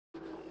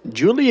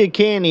Julia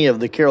Canny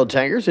of the Carroll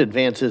Tigers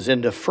advances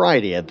into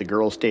Friday at the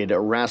Girls State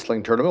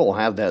Wrestling Tournament. We'll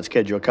have that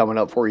schedule coming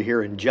up for you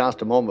here in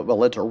just a moment, but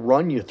let's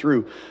run you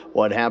through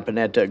what happened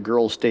at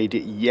Girls State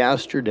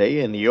yesterday.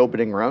 In the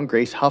opening round,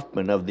 Grace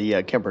Huffman of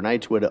the Kemper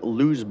Knights would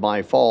lose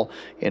by fall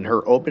in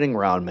her opening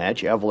round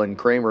match. Evelyn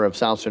Kramer of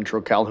South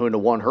Central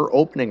Calhoun won her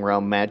opening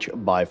round match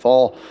by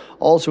fall.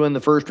 Also in the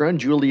first round,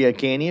 Julia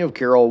Canny of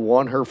Carroll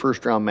won her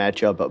first round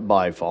matchup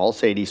by fall.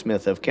 Sadie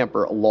Smith of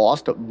Kemper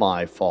lost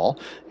by fall.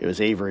 It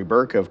was Avery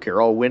Burke of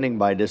Carroll winning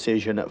by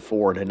decision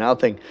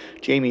 4-0.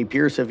 Jamie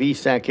Pierce of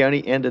East Sac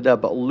County ended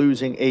up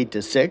losing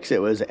 8-6. It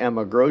was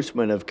Emma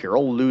Grossman of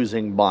Carroll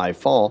losing by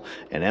fall,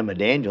 and Emma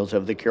Daniels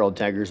of the Carroll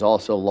Tigers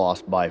also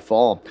lost by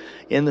fall.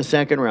 In the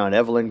second round,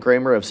 Evelyn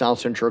Kramer of South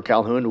Central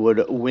Calhoun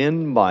would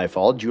win by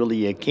fall.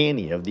 Julia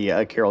Canny of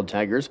the Carroll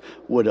Tigers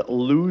would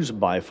lose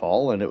by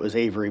fall, and it was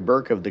Avery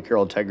Burke of the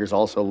Carroll Tigers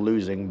also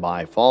losing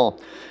by fall.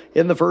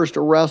 In the first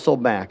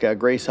wrestleback,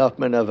 Grace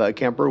Huffman of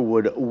Kemper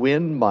would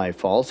win by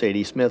fall.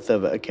 Sadie Smith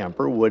of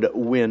Kemper would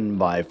win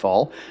by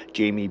fall.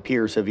 Jamie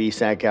Pierce of East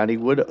Sac County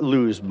would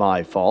lose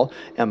by fall.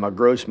 Emma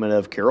Grossman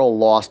of Carroll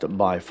lost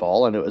by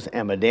fall, and it was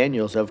Emma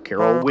Daniels of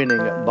Carroll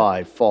winning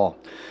by fall.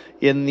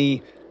 In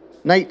the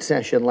night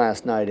session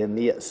last night in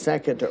the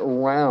second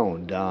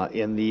round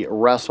in the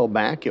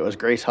wrestleback, it was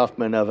Grace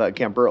Huffman of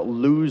Kemper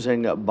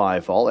losing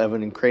by fall.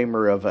 Evan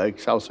Kramer of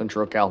South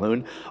Central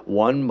Calhoun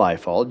won by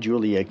fall.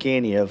 Julia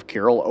Caney of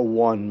Carroll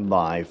won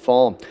by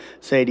fall.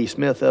 Sadie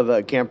Smith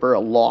of Kemper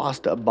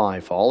lost by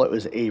fall. It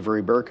was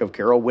Avery Burke of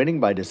Carroll winning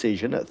by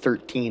decision at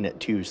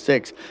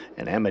 13-6,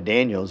 and Emma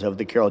Daniels of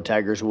the Carroll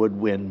Tigers would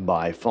win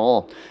by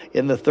fall.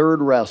 In the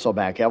third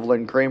wrestleback,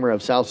 Evelyn Kramer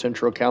of South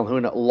Central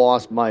Calhoun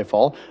lost by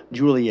fall.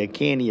 Julia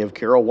Caney of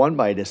Carroll won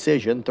by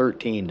decision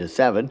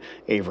 13-7.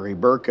 Avery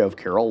Burke of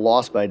Carroll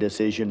lost by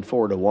decision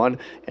 4-1,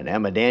 and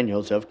Emma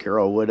Daniels of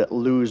Carroll would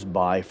lose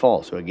by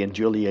fall. So again,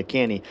 Julia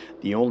Caney,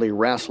 the only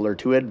wrestler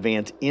to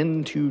advance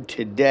into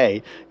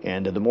today,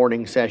 and the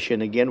morning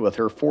session again with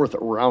her fourth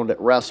round at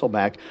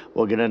wrestleback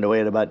will get underway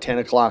at about 10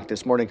 o'clock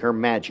this morning. Her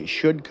match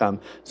should come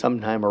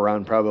sometime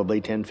around probably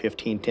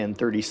 10:15,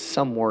 10:30,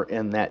 somewhere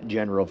in that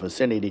general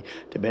vicinity,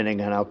 depending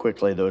on how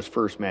quickly those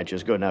first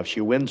matches go. Now, if she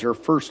wins her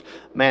first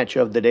match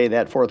of the day,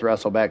 that fourth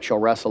wrestleback, she'll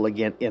wrestle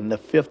again in the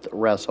fifth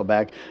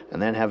wrestleback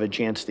and then have a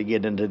chance to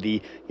get into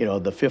the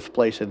fifth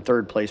place and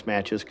third place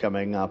matches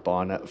coming up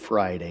on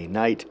Friday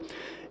night.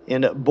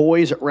 In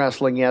boys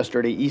wrestling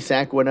yesterday,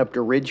 ESAC went up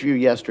to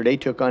Ridgeview yesterday,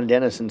 took on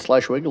Denison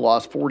Schleswig,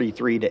 lost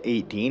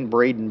 43-18.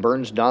 Braden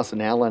Burns, Dawson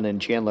Allen, and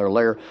Chandler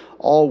Lair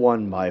all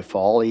won by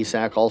fall.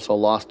 ESAC also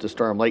lost to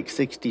Storm Lake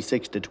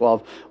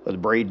 66-12,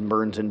 with Braden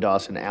Burns and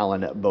Dawson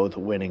Allen both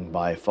winning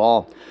by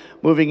fall.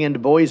 Moving into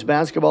boys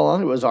basketball,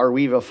 it was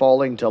Arweva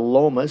falling to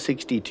Loma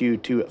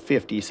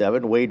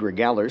 62-57. Wade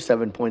Regaler,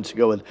 7 points to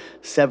go with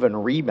 7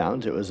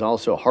 rebounds. It was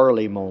also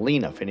Harley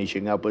Molina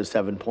finishing up with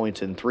 7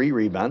 points and 3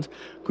 rebounds.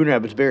 Coon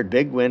Rapids Baird,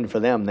 big win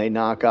for them. They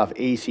knock off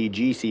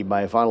ACGC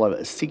by a final of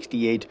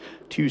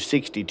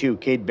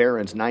 68-62. Cade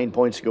Barron's 9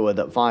 points to go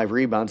with 5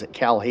 rebounds.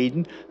 Cal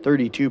Hayden,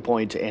 32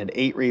 points and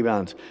 8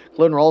 rebounds.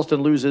 Glen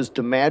Ralston loses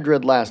to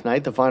Madrid last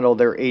night. The final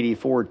there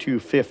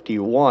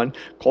 84-51.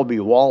 Colby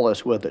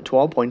Wallace with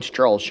 12 points.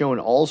 Charles Schoen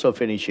also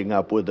finishing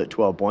up with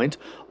 12 points.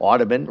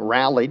 Audubon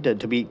rallied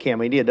to beat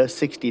Camellia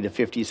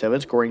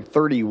 60-57, scoring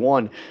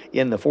 31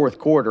 in the fourth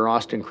quarter.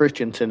 Austin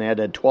Christensen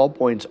had 12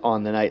 points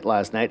on the night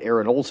last night.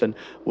 Aaron Olson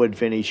would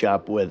finish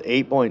up with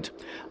 8 points.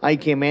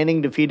 IK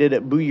Manning defeated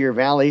Booyer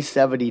Valley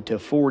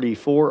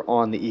 70-44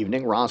 on the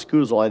evening. Ross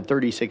Kuzel had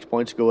 36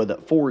 points to go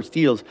with 4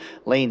 steals.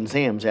 Lane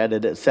Sams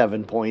added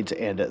 7 points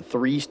and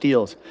 3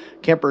 steals.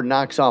 Kemper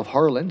knocks off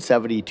Harlan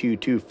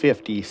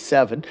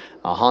 72-57.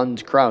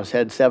 Hans Kraus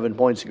had 7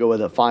 points to go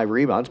with 5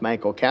 rebounds.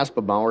 Michael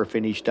Kaspabauer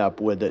finished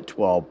up with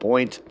 12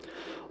 points.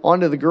 On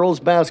to the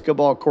girls'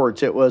 basketball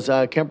courts. It was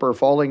Kemper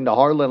falling to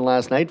Harlan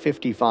last night,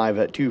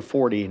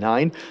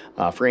 55-49.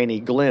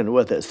 Franny Glenn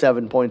with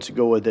 7 points to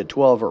go with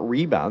 12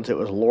 rebounds. It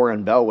was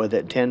Lauren Bell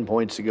with 10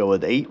 points to go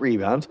with 8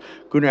 rebounds.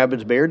 Coon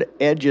Rapids Baird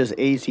edges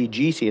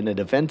ACGC in a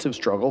defensive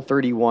struggle,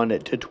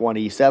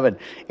 31-27.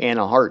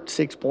 Anna Hart,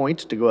 6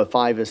 points to go with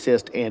 5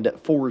 assists and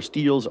 4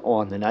 steals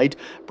on the night.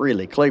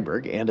 Breeley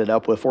Clayburg ended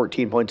up with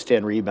 14 points,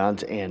 10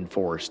 rebounds, and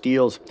 4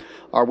 steals.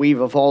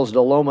 Arweva falls to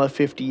Loma,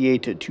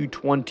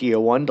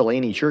 58-21.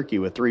 Delaney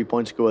Shirkey with 3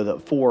 points to go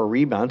with 4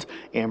 rebounds.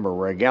 Amber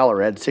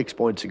Regaler had 6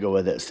 points to go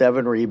with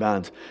 7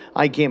 rebounds.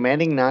 IK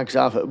Manning knocks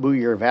off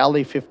Booyer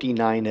Valley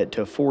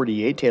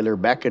 59-48. Taylor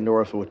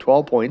Beckendorf with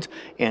 12 points.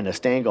 Anna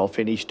Stangl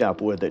finished up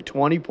with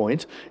 20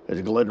 points. It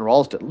was Glen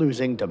Ralston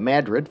losing to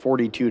Madrid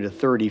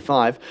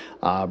 42-35.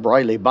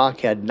 Briley Bach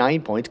had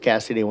 9 points.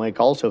 Cassidy Wink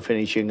also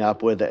finishing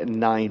up with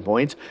 9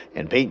 points.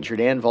 And Peyton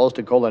Jordan falls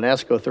to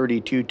Colonesco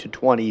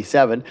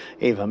 32-27.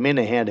 Ava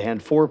Minahan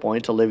had 4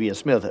 points. Olivia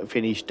Smith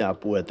finished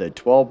up with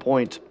 12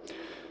 points.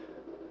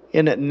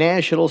 In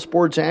national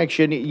sports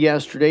action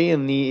yesterday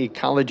in the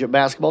college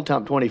basketball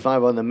top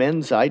 25 on the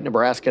men's side,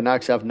 Nebraska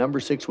knocks off number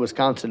 6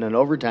 Wisconsin in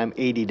overtime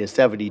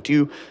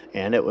 80-72,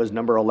 and it was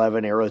number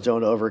 11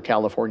 Arizona over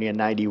California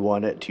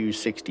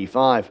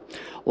 91-65.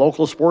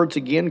 Local sports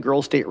again,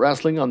 girls state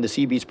wrestling on the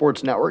CB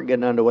Sports Network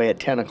getting underway at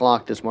 10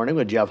 o'clock this morning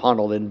with Jeff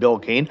Hunnell and Bill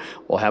Kane.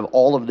 We'll have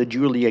all of the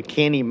Julia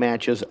Canny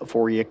matches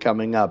for you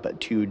coming up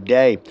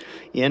today.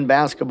 In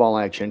basketball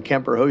action,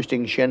 Kemper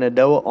hosting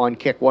Shenandoah on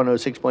Kick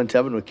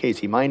 106.7 with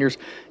Casey Miners.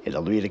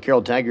 It'll be the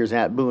Carroll Tigers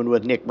at Boone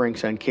with Nick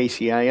Brinks on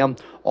KCIM.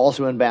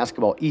 Also in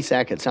basketball,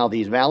 ESAC at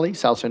Southeast Valley,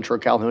 South Central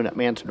Calhoun at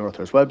Manson,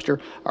 Northwest Webster,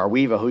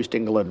 Arweva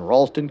hosting Glen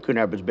Ralston, Coon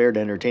Rapids Baird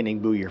entertaining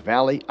Boyer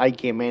Valley,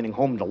 IK Manning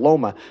home to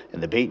Loma,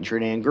 and the Peyton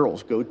Shernan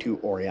girls go to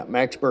Orient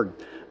Maxburg.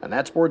 And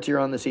that's sports here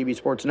on the CB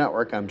Sports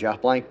Network. I'm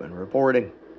Jeff Blankman reporting.